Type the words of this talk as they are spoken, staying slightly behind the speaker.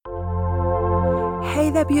Hey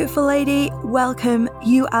there, beautiful lady. Welcome.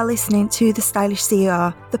 You are listening to The Stylish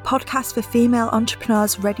CEO, the podcast for female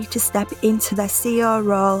entrepreneurs ready to step into their CEO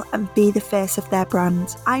role and be the face of their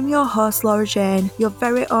brand. I'm your host, Laura Jane, your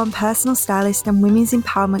very own personal stylist and women's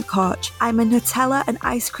empowerment coach. I'm a Nutella and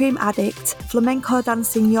ice cream addict, flamenco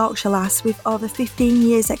dancing Yorkshire lass with over 15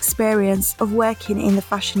 years experience of working in the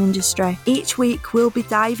fashion industry. Each week, we'll be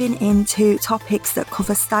diving into topics that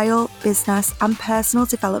cover style, business, and personal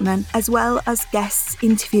development, as well as guest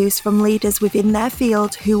interviews from leaders within their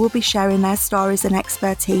field who will be sharing their stories and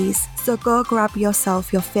expertise. So go grab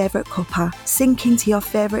yourself your favourite cuppa, sink into your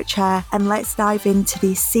favourite chair, and let's dive into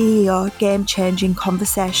these CEO game-changing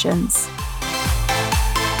conversations.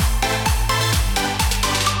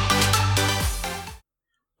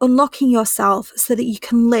 Unlocking yourself so that you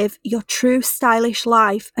can live your true stylish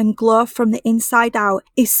life and glow from the inside out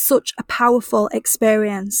is such a powerful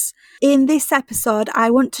experience. In this episode, I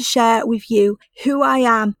want to share with you who I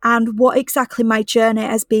am and what exactly my journey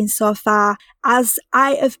has been so far, as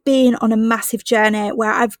I have been on a massive journey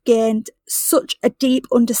where I've gained such a deep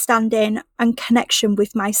understanding and connection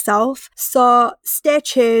with myself. So stay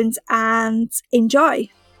tuned and enjoy.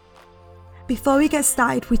 Before we get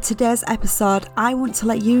started with today's episode, I want to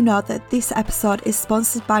let you know that this episode is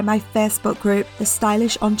sponsored by my Facebook group, The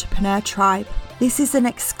Stylish Entrepreneur Tribe. This is an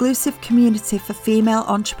exclusive community for female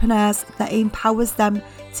entrepreneurs that empowers them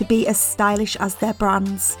to be as stylish as their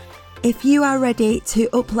brands. If you are ready to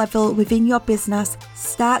up-level within your business,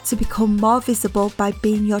 start to become more visible by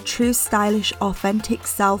being your true stylish, authentic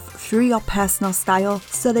self through your personal style,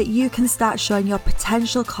 so that you can start showing your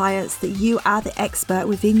potential clients that you are the expert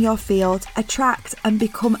within your field, attract and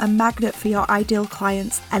become a magnet for your ideal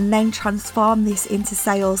clients, and then transform this into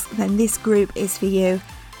sales, then this group is for you.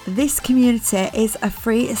 This community is a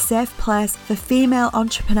free, safe place for female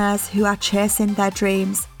entrepreneurs who are chasing their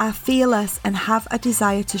dreams, are fearless and have a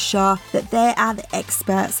desire to show that they are the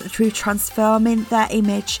experts through transforming their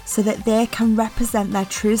image so that they can represent their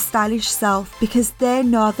true stylish self, because they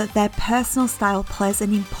know that their personal style plays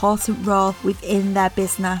an important role within their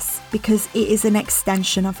business because it is an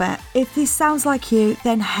extension of it. If this sounds like you,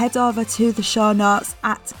 then head over to the show notes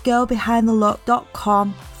at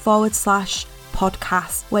girlbehindthelook.com/podcast,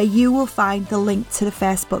 where you will find the link to the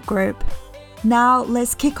Facebook group. Now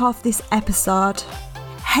let's kick off this episode.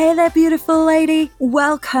 Hey there, beautiful lady.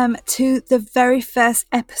 Welcome to the very first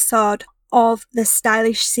episode of the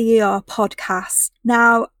Stylish CEO podcast.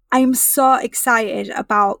 Now, I'm so excited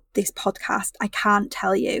about this podcast. I can't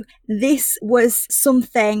tell you. This was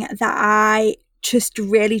something that I just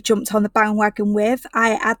really jumped on the bandwagon with.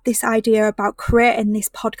 I had this idea about creating this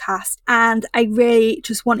podcast and I really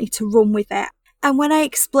just wanted to run with it. And when I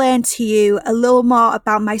explain to you a little more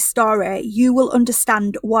about my story, you will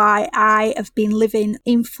understand why I have been living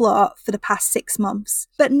in flow for the past 6 months.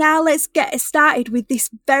 But now let's get started with this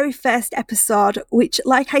very first episode, which,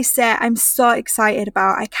 like I said, I'm so excited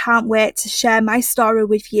about. I can't wait to share my story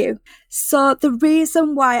with you. So the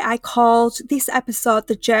reason why I called this episode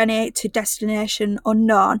The Journey to Destination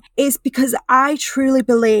Unknown is because I truly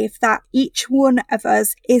believe that each one of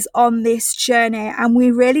us is on this journey and we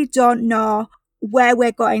really don't know where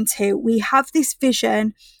we're going to. We have this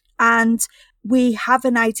vision and we have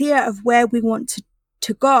an idea of where we want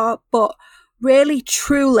to go, but really,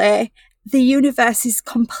 truly, the universe is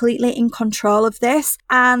completely in control of this.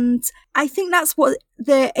 And I think that's what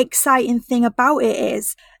the exciting thing about it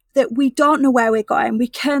is, that we don't know where we're going. We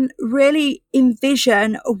can really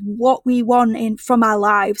envision what we want from our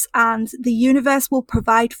lives, and the universe will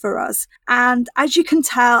provide for us. And as you can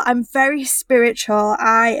tell, I'm very spiritual.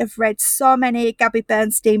 I have read so many Gabby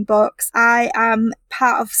Bernstein books. I am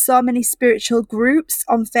part of so many spiritual groups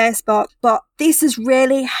on Facebook, but this has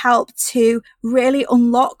really helped to really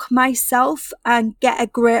unlock myself and get a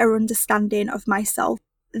greater understanding of myself.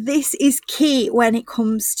 This is key when it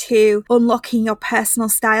comes to unlocking your personal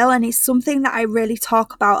style, and it's something that I really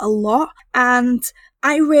talk about a lot. And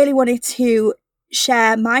I really wanted to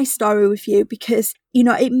share my story with you because,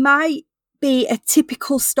 it might be a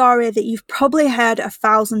typical story that you've probably heard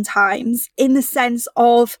 1,000 times in the sense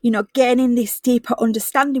of, gaining this deeper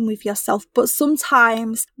understanding with yourself. But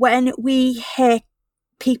sometimes when we hear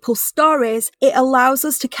people's stories, it allows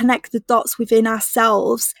us to connect the dots within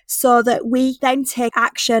ourselves so that we then take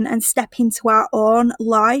action and step into our own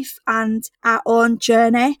life and our own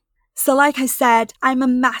journey. So like I said, I'm a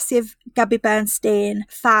massive Gabby Bernstein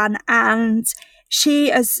fan, and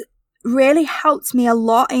she has really helped me a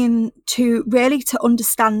lot to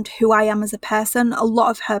understand who I am as a person. A lot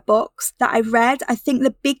of her books that I've read, I think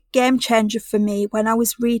the big game changer for me when I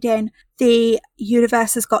was reading The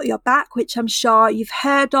Universe Has Got Your Back, which I'm sure you've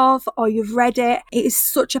heard of or you've read it. It is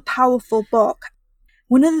such a powerful book.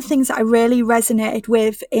 One of the things that I really resonated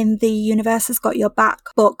with in The Universe Has Got Your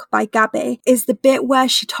Back book by Gabby is the bit where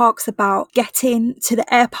she talks about getting to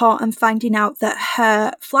the airport and finding out that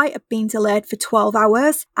her flight had been delayed for 12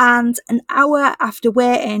 hours. And an hour after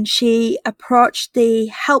waiting, she approached the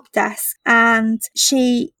help desk and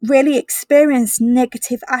she really experienced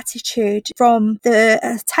negative attitude from the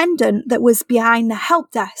attendant that was behind the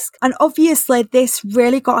help desk. And obviously this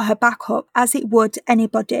really got her back up, as it would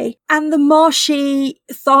anybody. And the more she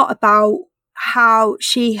thought about how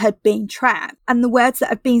she had been trapped and the words that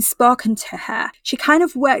had been spoken to her, she kind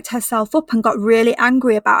of worked herself up and got really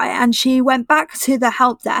angry about it. And she went back to the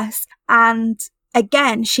help desk and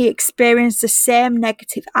again, she experienced the same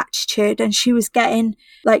negative attitude and she was getting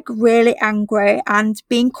like really angry and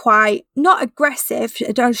being quite not aggressive.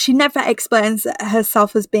 She never explains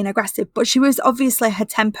herself as being aggressive, but she was obviously, her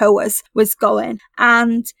tempo was going.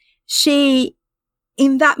 And she,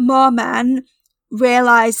 in that moment,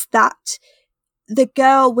 realized that the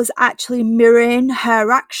girl was actually mirroring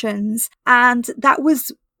her actions. And that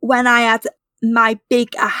was when I had my big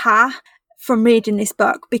aha from reading this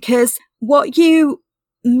book, because what you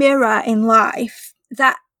mirror in life,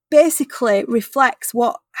 that basically reflects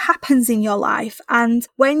what happens in your life. And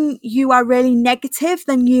when you are really negative,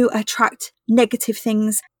 then you attract negative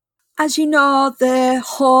things. As you know, the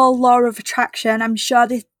whole law of attraction, I'm sure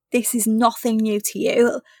this is nothing new to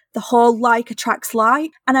you. The whole like attracts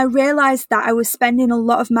like. And I realized that I was spending a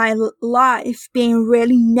lot of my life being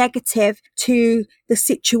really negative to the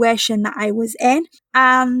situation that I was in.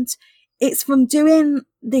 And it's from doing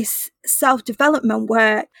this self-development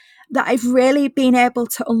work that I've really been able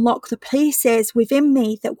to unlock the pieces within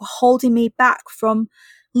me that were holding me back from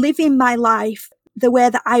living my life the way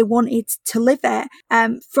that I wanted to live it,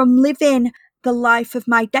 from living the life of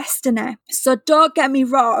my destiny. So don't get me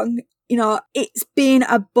wrong, it's been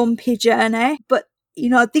a bumpy journey, but,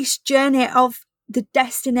 this journey of the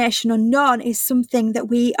destination unknown is something that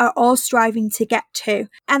we are all striving to get to.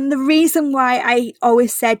 And the reason why I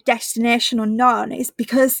always said destination unknown is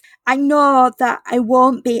because I know that I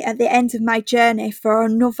won't be at the end of my journey for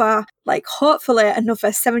another, hopefully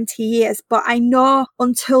another 70 years. But I know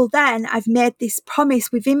until then, I've made this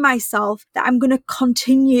promise within myself that I'm going to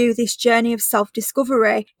continue this journey of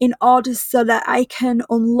self-discovery in order so that I can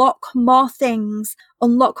unlock more things,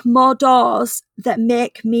 unlock more doors that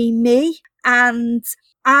make me me. And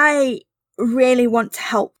I really want to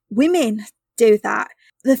help women do that.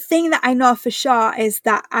 The thing that I know for sure is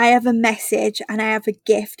that I have a message and I have a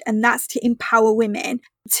gift, and that's to empower women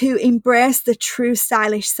to embrace the true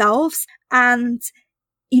stylish selves. And,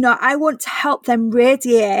 I want to help them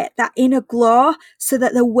radiate that inner glow so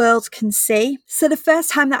that the world can see. So the first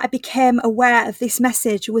time that I became aware of this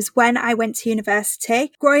message was when I went to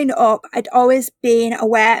university. Growing up, I'd always been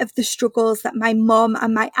aware of the struggles that my mum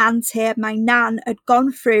and my auntie, my nan had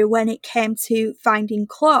gone through when it came to finding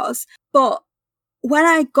clothes. But when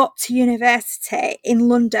I got to university in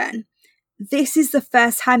London, this is the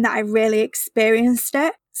first time that I really experienced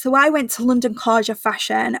it. So I went to London College of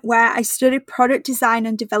Fashion, where I studied product design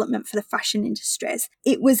and development for the fashion industries.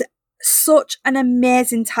 It was such an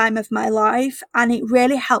amazing time of my life, and it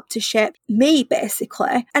really helped to shape me,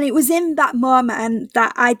 basically. And it was in that moment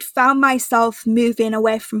that I'd found myself moving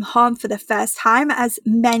away from home for the first time, as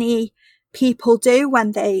many people do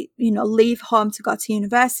when they, leave home to go to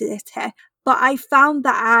university. But I found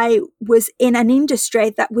that I was in an industry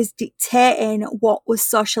that was dictating what was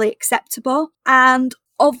socially acceptable. And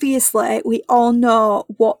obviously, we all know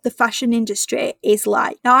what the fashion industry is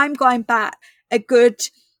like. Now, I'm going back a good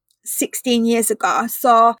 16 years ago.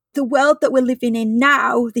 So the world that we're living in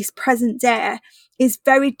now, this present day, is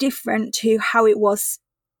very different to how it was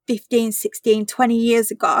 15, 16, 20 years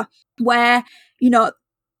ago, where,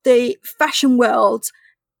 the fashion world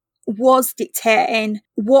was dictating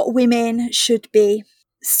what women should be.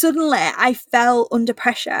 Suddenly, I fell under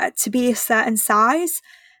pressure to be a certain size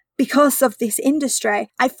because of this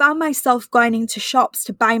industry. I found myself going into shops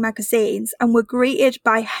to buy magazines and were greeted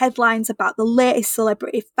by headlines about the latest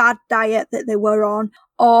celebrity fad diet that they were on,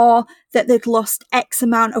 or that they'd lost X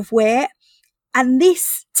amount of weight. And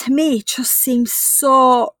this, to me, just seems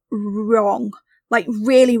so wrong,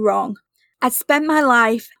 really wrong. I'd spent my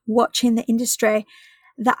life watching the industry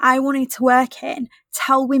that I wanted to work in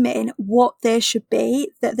tell women what they should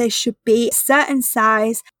be, that they should be a certain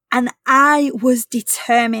size, and I was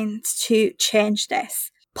determined to change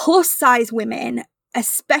this. plus size women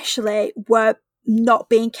especially were not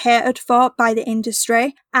being catered for by the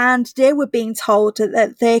industry, and they were being told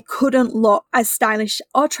that they couldn't look as stylish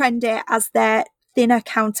or trendy as their thinner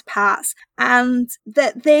counterparts, and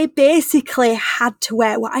that they basically had to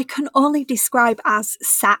wear what I can only describe as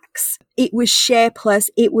sacks. It was shapeless,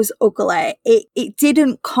 it was ugly, it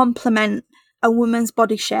didn't complement a woman's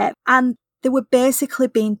body shape, and they were basically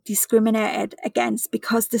being discriminated against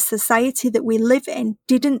because the society that we live in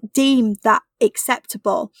didn't deem that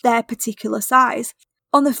acceptable, their particular size.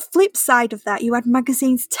 On the flip side of that, you had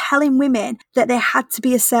magazines telling women that they had to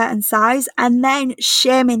be a certain size and then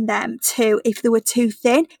shaming them too if they were too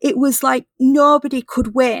thin. It was like nobody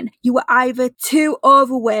could win. You were either too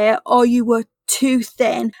overweight or you were too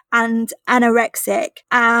thin and anorexic,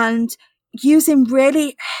 and using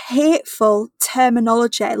really hateful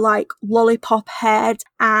terminology like lollipop head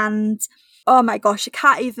and oh my gosh, I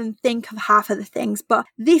can't even think of half of the things, but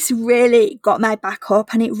this really got my back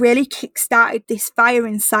up and it really kickstarted this fire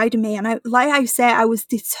inside of me. And I was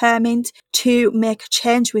determined to make a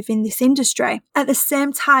change within this industry. At the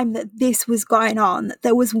same time that this was going on,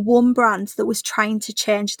 there was one brand that was trying to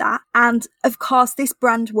change that. And of course, this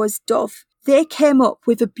brand was Dove. They came up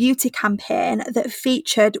with a beauty campaign that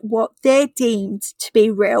featured what they deemed to be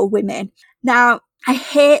real women. Now, I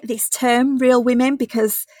hate this term, real women,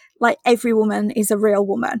 because like every woman is a real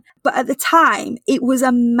woman. But at the time, it was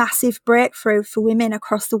a massive breakthrough for women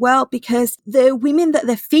across the world because the women that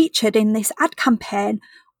they featured in this ad campaign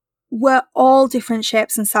were all different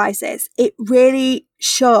shapes and sizes. It really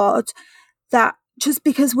showed that just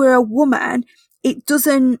because we're a woman, it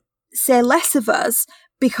doesn't say less of us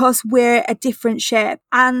because we're a different shape.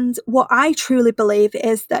 And what I truly believe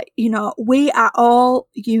is that, we are all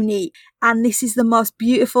unique. And this is the most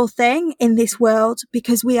beautiful thing in this world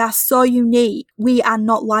because we are so unique. We are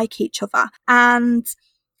not like each other. And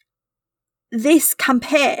this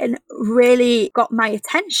campaign really got my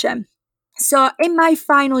attention. So in my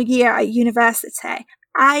final year at university,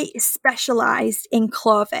 I specialised in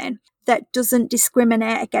clothing that doesn't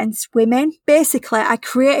discriminate against women. Basically, I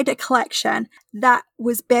created a collection that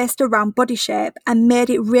was based around body shape and made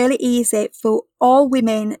it really easy for all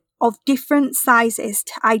women of different sizes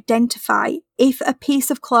to identify if a piece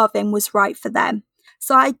of clothing was right for them.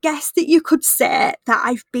 So I guess that you could say that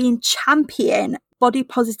I've been championing body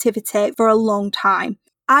positivity for a long time.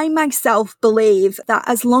 I myself believe that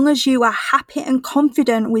as long as you are happy and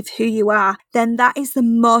confident with who you are, then that is the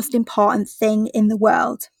most important thing in the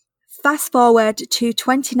world. Fast forward to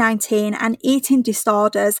 2019 and eating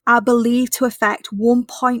disorders are believed to affect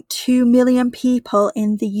 1.2 million people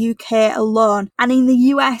in the UK alone, and in the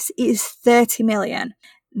US it is 30 million.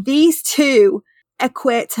 These two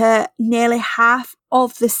equate to nearly half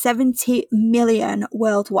of the 70 million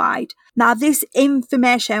worldwide. Now, this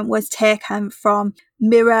information was taken from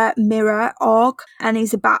Mirror.org and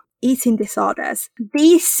is about eating disorders.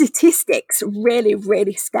 These statistics really,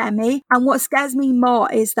 really scare me. And what scares me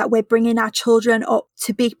more is that we're bringing our children up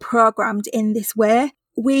to be programmed in this way.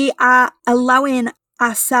 We are allowing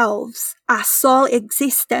ourselves, our sole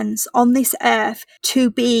existence on this earth,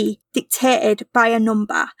 to be dictated by a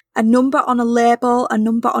number on a label, a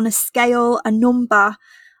number on a scale, a number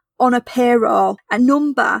on a payroll, a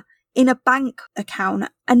number in a bank account,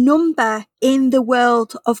 a number in the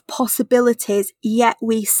world of possibilities, yet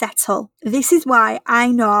we settle. This is why I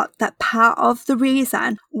know that part of the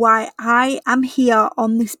reason why I am here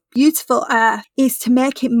on this beautiful earth is to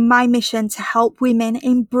make it my mission to help women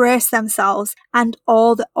embrace themselves and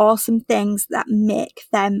all the awesome things that make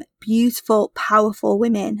them beautiful, powerful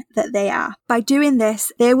women that they are. By doing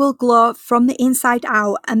this, they will glow from the inside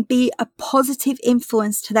out and be a positive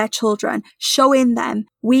influence to their children, showing them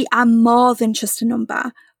we are more than just a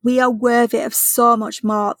number. We are worthy of so much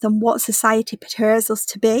more than what society portrays us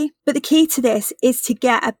to be. But the key to this is to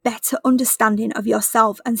get a better understanding of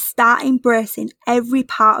yourself and start embracing every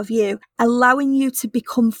part of you, allowing you to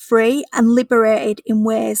become free and liberated in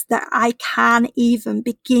ways that I can't even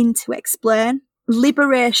begin to explain.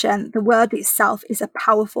 Liberation, the word itself, is a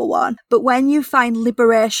powerful one, but when you find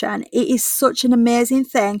liberation, it is such an amazing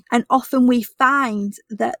thing, and often we find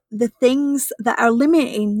that the things that are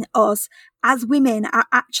limiting us as women are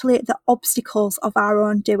actually the obstacles of our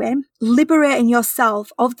own doing. Liberating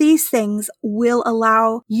yourself of these things will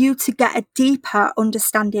allow you to get a deeper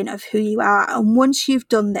understanding of who you are, and once you've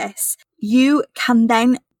done this, you can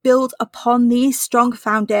then build upon these strong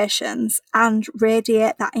foundations and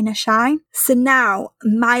radiate that inner shine. So now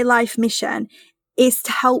my life mission is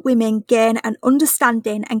to help women gain an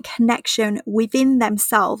understanding and connection within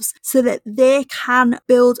themselves so that they can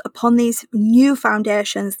build upon these new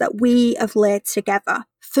foundations that we have laid together.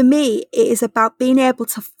 For me, it is about being able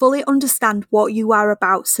to fully understand what you are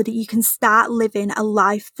about so that you can start living a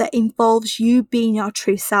life that involves you being your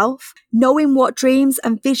true self, knowing what dreams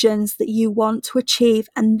and visions that you want to achieve,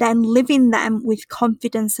 and then living them with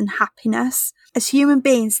confidence and happiness. As human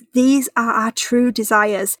beings, these are our true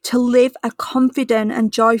desires, to live a confident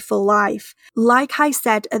and joyful life. Like I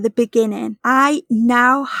said at the beginning, I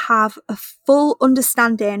now have a full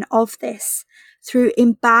understanding of this through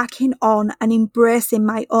embarking on and embracing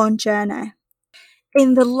my own journey.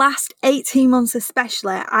 In the last 18 months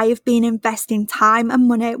especially, I have been investing time and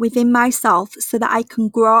money within myself so that I can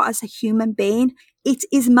grow as a human being. It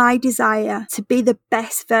is my desire to be the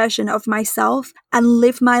best version of myself and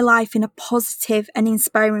live my life in a positive and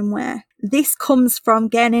inspiring way. This comes from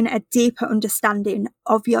gaining a deeper understanding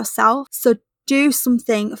of yourself. So do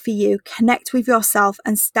something for you, connect with yourself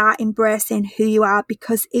and start embracing who you are,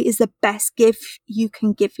 because it is the best gift you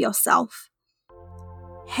can give yourself.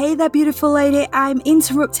 Hey there, beautiful lady. I'm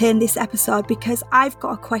interrupting this episode because I've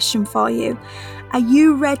got a question for you. Are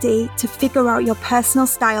you ready to figure out your personal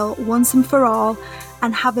style once and for all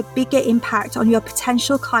and have a bigger impact on your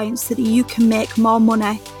potential clients so that you can make more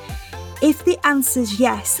money? If the answer is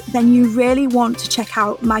yes, then you really want to check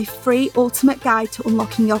out my free ultimate guide to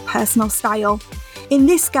unlocking your personal style. In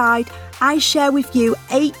this guide, I share with you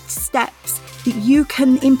 8 steps that you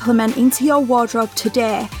can implement into your wardrobe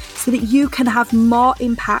today so that you can have more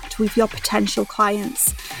impact with your potential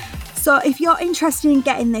clients. So if you're interested in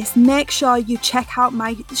getting this, make sure you check out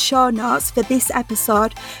my show notes for this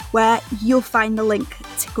episode where you'll find the link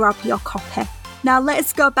to grab your copy. Now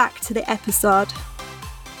let's go back to the episode.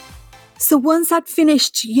 So once I'd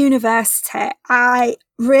finished university, I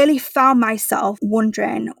really found myself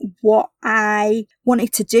wondering what I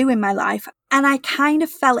wanted to do in my life. And I kind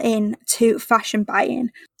of fell into fashion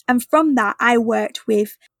buying. And from that, I worked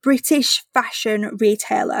with British fashion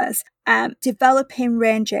retailers, developing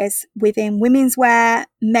ranges within women's wear,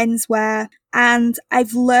 men's wear. And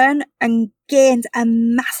I've learned and gained a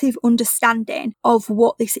massive understanding of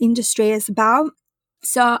what this industry is about.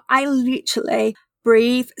 So I literally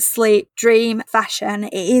breathe, sleep, dream fashion.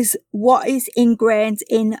 It is what is ingrained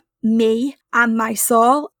in me and my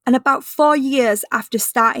soul. And about 4 years after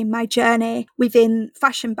starting my journey within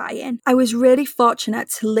fashion buying, I was really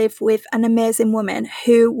fortunate to live with an amazing woman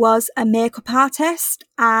who was a makeup artist,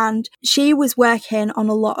 and she was working on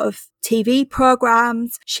a lot of TV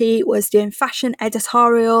programs. She was doing fashion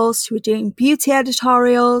editorials. She was doing beauty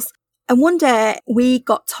editorials. And one day we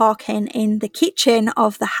got talking in the kitchen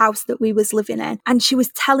of the house that we was living in, and she was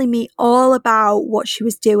telling me all about what she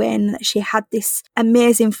was doing. She had this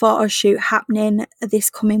amazing photo shoot happening this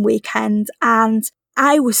coming weekend, and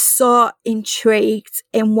I was so intrigued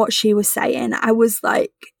in what she was saying. I was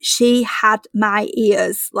like, she had my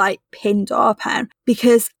ears like pinned open,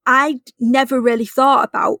 because I never really thought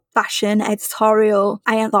about fashion editorial.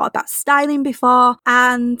 I hadn't thought about styling before.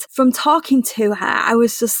 And from talking to her, I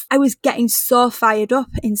was getting so fired up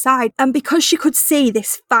inside. And because she could see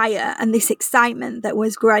this fire and this excitement that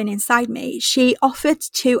was growing inside me, she offered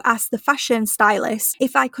to ask the fashion stylist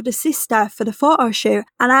if I could assist her for the photo shoot.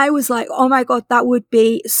 And I was like, oh my God, that would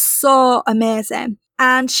be so amazing.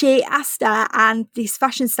 And she asked her, and this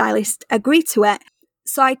fashion stylist agreed to it.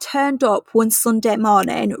 So I turned up one Sunday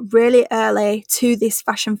morning really early to this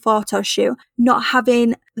fashion photo shoot, not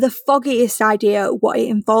having the foggiest idea what it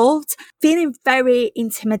involved, feeling very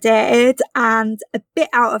intimidated and a bit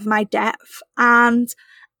out of my depth. And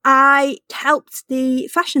I helped the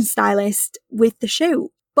fashion stylist with the shoot.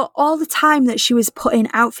 But all the time that she was putting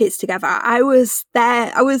outfits together, I was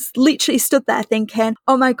literally stood there thinking,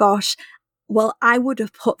 oh my gosh, well, I would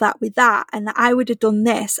have put that with that, and I would have done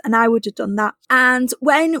this, and I would have done that. And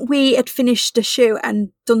when we had finished the shoot and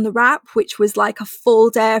done the wrap, which was like a full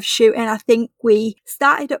day of shooting, I think we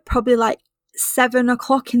started at probably like 7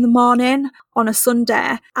 o'clock in the morning on a Sunday,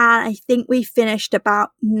 and I think we finished about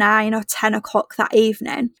 9 or 10 o'clock that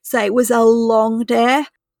evening. So it was a long day.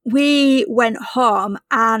 We went home,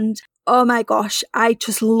 and oh my gosh, I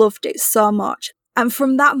just loved it so much. And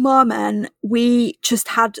from that moment, we just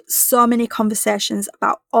had so many conversations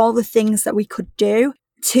about all the things that we could do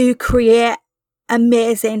to create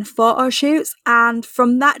amazing photo shoots. And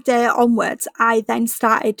from that day onwards, I then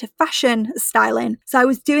started fashion styling. So I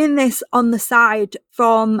was doing this on the side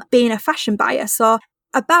from being a fashion buyer. So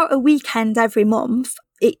about a weekend every month,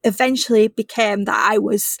 it eventually became that I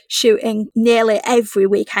was shooting nearly every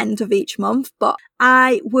weekend of each month, but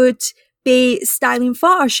I would be styling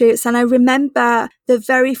photo shoots. And I remember the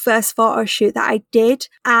very first photo shoot that I did.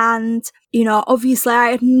 And, you know, obviously I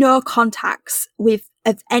had no contacts with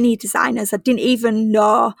of any designers. I didn't even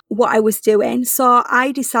know what I was doing. So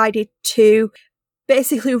I decided to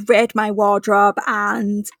basically raid my wardrobe,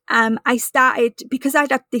 and I started, because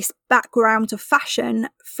I'd had this background of fashion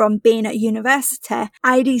from being at university,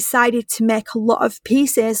 I decided to make a lot of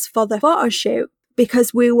pieces for the photo shoot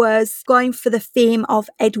because we was going for the theme of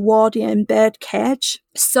Edwardian birdcage.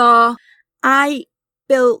 So I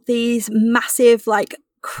built these massive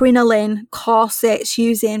crinoline corsets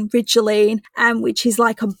using Ridgeline, which is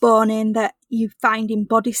like a boning that you find in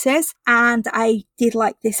bodices. And I did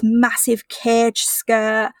this massive cage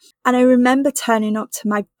skirt. And I remember turning up to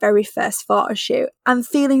my very first photo shoot and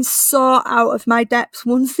feeling so out of my depth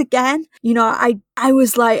once again. I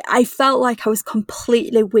felt like I was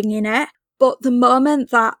completely winging it. But the moment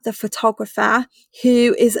that the photographer,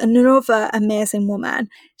 who is another amazing woman,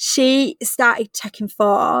 she started taking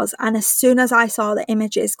photos, and as soon as I saw the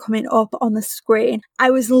images coming up on the screen, I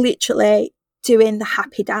was literally doing the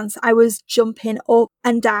happy dance. I was jumping up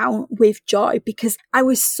and down with joy because I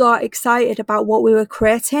was so excited about what we were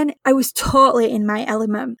creating. I was totally in my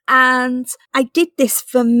element. And I did this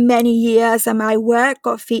for many years, and my work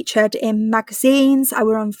got featured in magazines. I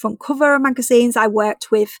were on front cover of magazines. I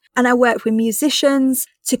worked with musicians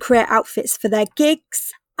to create outfits for their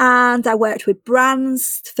gigs. And I worked with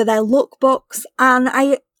brands for their lookbooks. And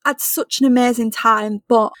I had such an amazing time.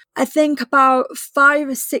 But I think about 5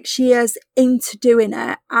 or 6 years into doing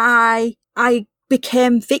it, I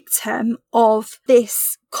became victim of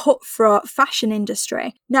this cutthroat fashion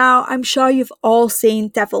industry. Now, I'm sure you've all seen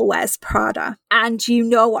Devil Wears Prada, and you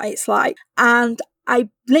know what it's like. And I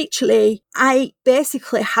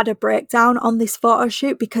basically had a breakdown on this photo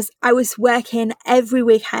shoot because I was working every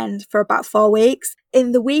weekend for about 4 weeks.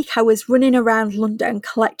 In the week, I was running around London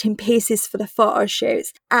collecting pieces for the photo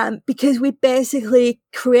shoots, because we basically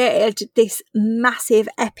created this massive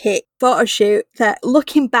epic photo shoot that,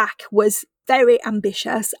 looking back, was very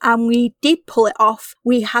ambitious, and we did pull it off.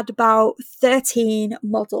 We had about 13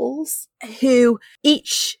 models who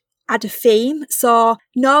each had a theme. So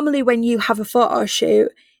normally when you have a photo shoot,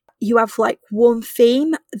 you have one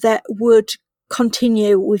theme that would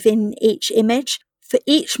continue within each image. For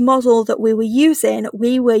each model that we were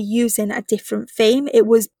using a different theme. It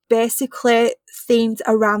was basically themed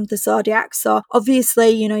around the zodiac. So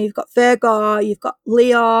obviously, you've got Virgo, you've got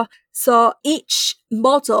Leo. So each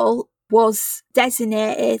model was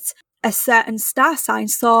designated a certain star sign.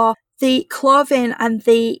 So the clothing and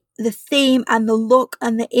the theme and the look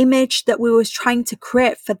and the image that we was trying to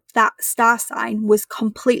create for that star sign was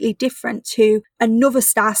completely different to another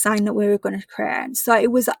star sign that we were going to create. So it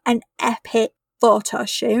was an epic photo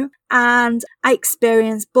shoot, and I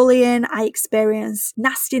experienced bullying, I experienced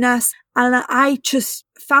nastiness, and I just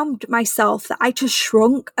found myself that I just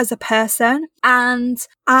shrunk as a person, and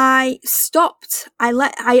I stopped.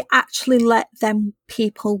 I actually let them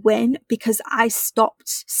people win because I stopped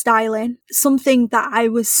styling. Something that I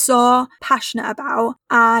was so passionate about,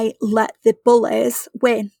 I let the bullies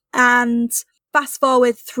win. And fast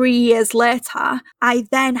forward 3 years later, I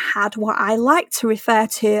then had what I like to refer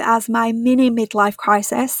to as my mini midlife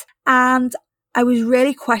crisis. And I was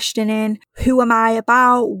really questioning, who am I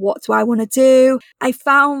about? What do I want to do? I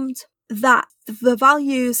found that the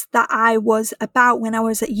values that I was about when I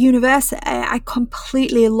was at university, I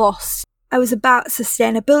completely lost. I was about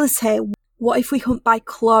sustainability. What if we couldn't buy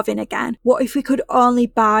clothing again? What if we could only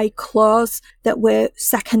buy clothes that were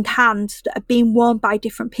second hand, that are being worn by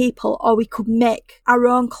different people, or we could make our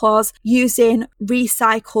own clothes using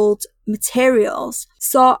recycled materials?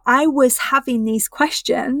 So I was having these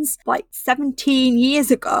questions 17 years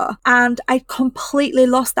ago, and I completely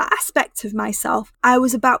lost that aspect of myself. I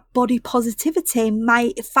was about body positivity.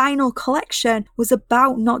 My final collection was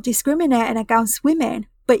about not discriminating against women.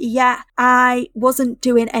 But yet I wasn't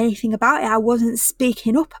doing anything about it. I wasn't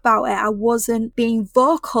speaking up about it. I wasn't being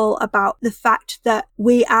vocal about the fact that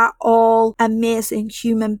we are all amazing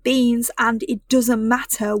human beings, and it doesn't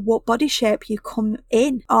matter what body shape you come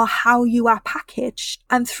in or how you are packaged.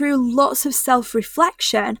 And through lots of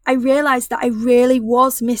self-reflection, I realized that I really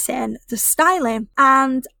was missing the styling.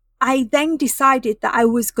 And I then decided that I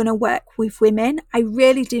was going to work with women. I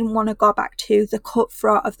really didn't want to go back to the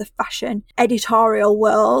cutthroat of the fashion editorial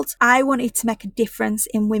world. I wanted to make a difference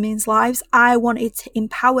in women's lives. I wanted to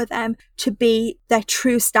empower them to be their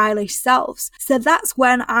true stylish selves. So that's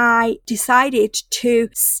when I decided to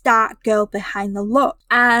start Girl Behind the Look.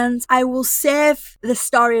 And I will save the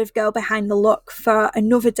story of Girl Behind the Look for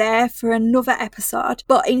another day, for another episode.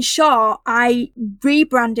 But in short, I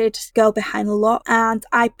rebranded Girl Behind the Look, and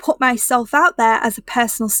I put put myself out there as a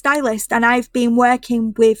personal stylist, and I've been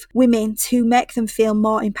working with women to make them feel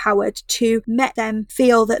more empowered, to make them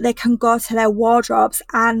feel that they can go to their wardrobes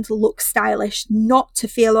and look stylish, not to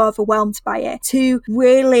feel overwhelmed by it, to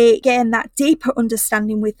really gain that deeper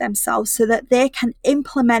understanding with themselves so that they can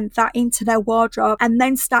implement that into their wardrobe and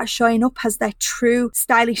then start showing up as their true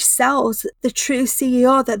stylish selves, the true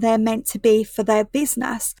CEO that they're meant to be for their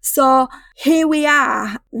business. So here we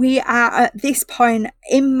are at this point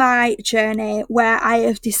in my journey where I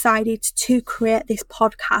have decided to create this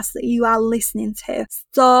podcast that you are listening to.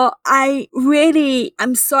 So I really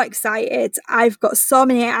am so excited. I've got so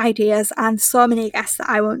many ideas and so many guests that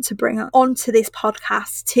I want to bring onto this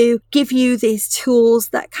podcast to give you these tools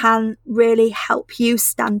that can really help you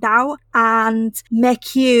stand out and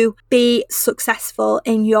make you be successful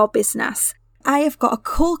in your business. I have got a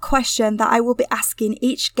cool question that I will be asking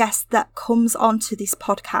each guest that comes onto this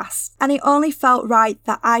podcast, and it only felt right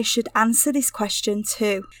that I should answer this question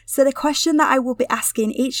too. So the question that I will be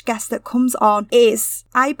asking each guest that comes on is,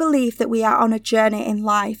 I believe that we are on a journey in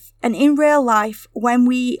life, and in real life, when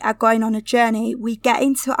we are going on a journey, we get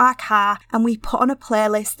into our car and we put on a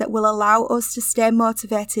playlist that will allow us to stay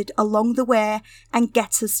motivated along the way and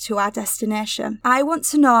get us to our destination. I want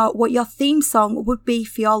to know what your theme song would be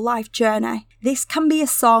for your life journey. This can be a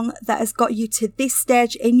song that has got you to this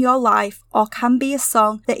stage in your life, or can be a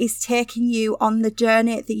song that is taking you on the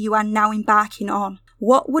journey that you are now embarking on.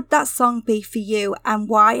 What would that song be for you, and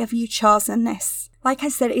why have you chosen this? Like I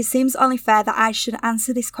said, it seems only fair that I should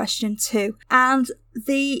answer this question too. And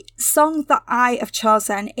the song that I have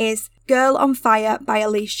chosen is Girl on Fire by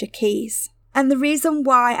Alicia Keys. And the reason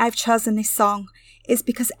why I've chosen this song is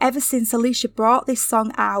because ever since Alicia brought this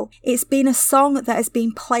song out, it's been a song that has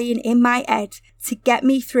been playing in my head to get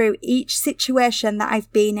me through each situation that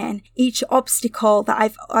I've been in, each obstacle that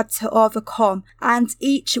I've had to overcome, and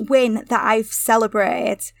each win that I've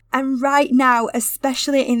celebrated. And right now,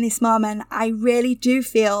 especially in this moment, I really do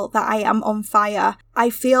feel that I am on fire. I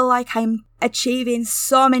feel like I'm achieving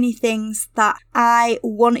so many things that I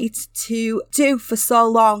wanted to do for so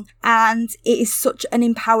long, and it is such an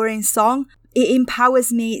empowering song. It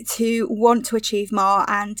empowers me to want to achieve more,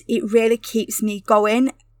 and it really keeps me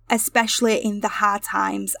going, especially in the hard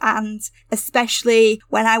times, and especially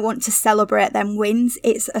when I want to celebrate them wins.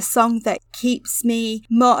 It's a song that keeps me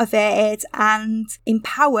motivated and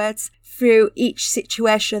empowered through each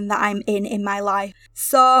situation that I'm in my life.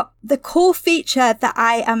 So the cool feature that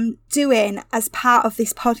I am doing as part of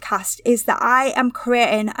this podcast is that I am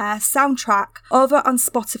creating a soundtrack over on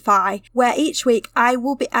Spotify where each week I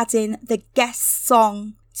will be adding the guest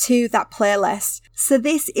song to that playlist. So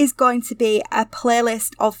this is going to be a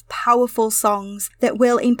playlist of powerful songs that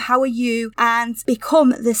will empower you and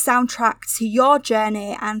become the soundtrack to your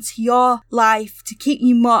journey and to your life, to keep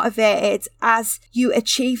you motivated as you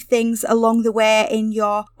achieve things along the way in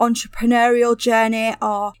your entrepreneurial journey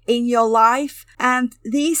or in your life. And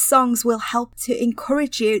these songs will help to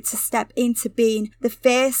encourage you to step into being the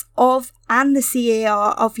face of and the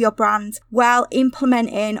CEO of your brand while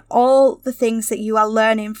implementing all the things that you are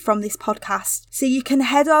learning from this podcast. So you can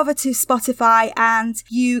head over to Spotify and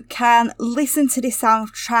you can listen to this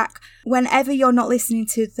soundtrack whenever you're not listening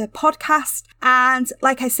to the podcast. And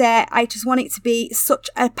like I say, I just want it to be such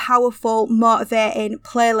a powerful, motivating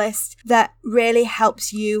playlist that really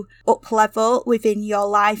helps you up level within your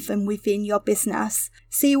life and within your business.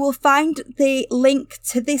 So you will find the link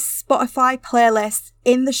to this Spotify playlist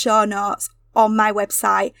in the show notes on my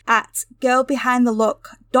website at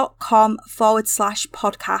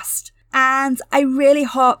girlbehindthelook.com/podcast. And I really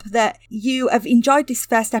hope that you have enjoyed this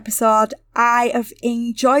first episode. I have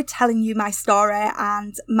enjoyed telling you my story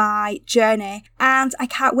and my journey, and I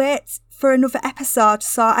can't wait for another episode.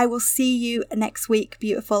 So I will see you next week,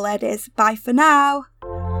 beautiful ladies. Bye for now.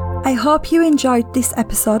 I hope you enjoyed this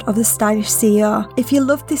episode of The Stylish CEO. If you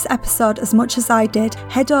loved this episode as much as I did,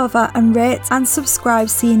 head over and rate and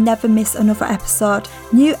subscribe so you never miss another episode.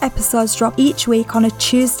 New episodes drop each week on a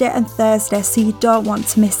Tuesday and Thursday, so you don't want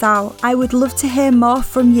to miss out. I would love to hear more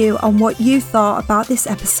from you on what you thought about this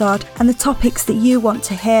episode and the topics that you want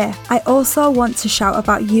to hear. I also want to shout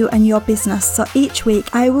about you and your business, so each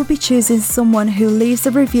week I will be choosing someone who leaves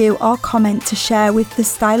a review or comment to share with the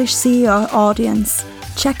Stylish CEO audience.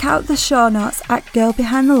 Check out the show notes at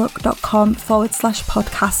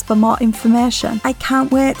girlbehindthelook.com/podcast for more information. I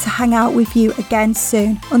can't wait to hang out with you again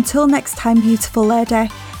soon. Until next time, beautiful lady,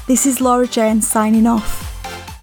 this is Laura Jane signing off.